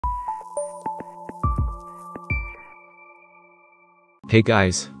Hey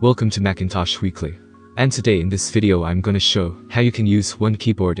guys, welcome to Macintosh Weekly. And today in this video I'm gonna show how you can use one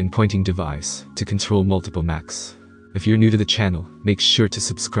keyboard and pointing device to control multiple Macs. If you're new to the channel, make sure to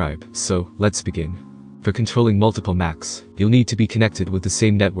subscribe, so let's begin. For controlling multiple Macs, you'll need to be connected with the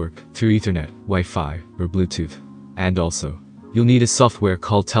same network through Ethernet, Wi-Fi, or Bluetooth. And also, you'll need a software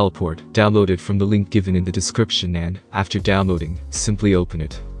called Teleport, downloaded from the link given in the description, and after downloading, simply open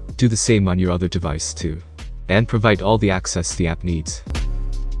it. Do the same on your other device too. And provide all the access the app needs.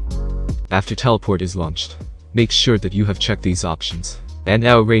 After Teleport is launched, make sure that you have checked these options. And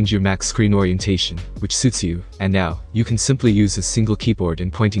now arrange your Mac screen orientation, which suits you, and now, you can simply use a single keyboard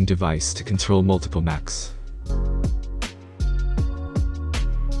and pointing device to control multiple Macs.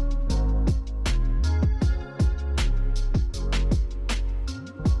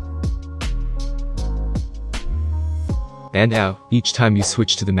 And now, each time you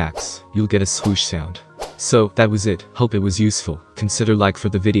switch to the Macs, you'll get a swoosh sound. So, that was it. Hope it was useful. Consider like for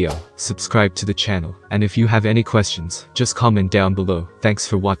the video, subscribe to the channel, and if you have any questions, just comment down below. Thanks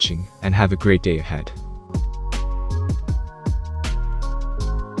for watching, and have a great day ahead.